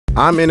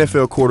I'm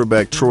NFL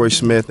quarterback Troy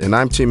Smith, and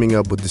I'm teaming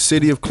up with the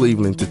City of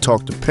Cleveland to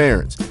talk to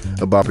parents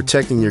about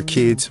protecting your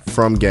kids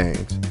from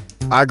gangs.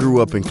 I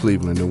grew up in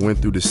Cleveland and went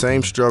through the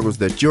same struggles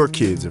that your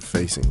kids are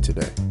facing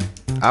today.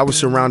 I was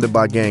surrounded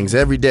by gangs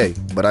every day,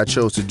 but I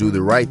chose to do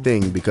the right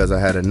thing because I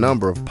had a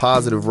number of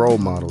positive role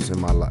models in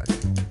my life.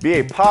 Be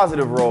a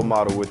positive role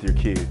model with your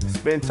kids.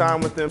 Spend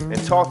time with them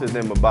and talk to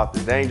them about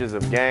the dangers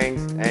of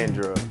gangs and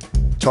drugs.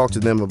 Talk to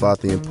them about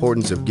the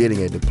importance of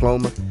getting a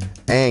diploma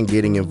and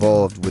getting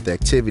involved with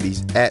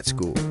activities at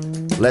school.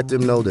 Let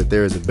them know that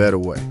there is a better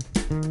way.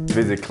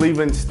 Visit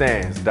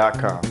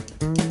clevelandstands.com.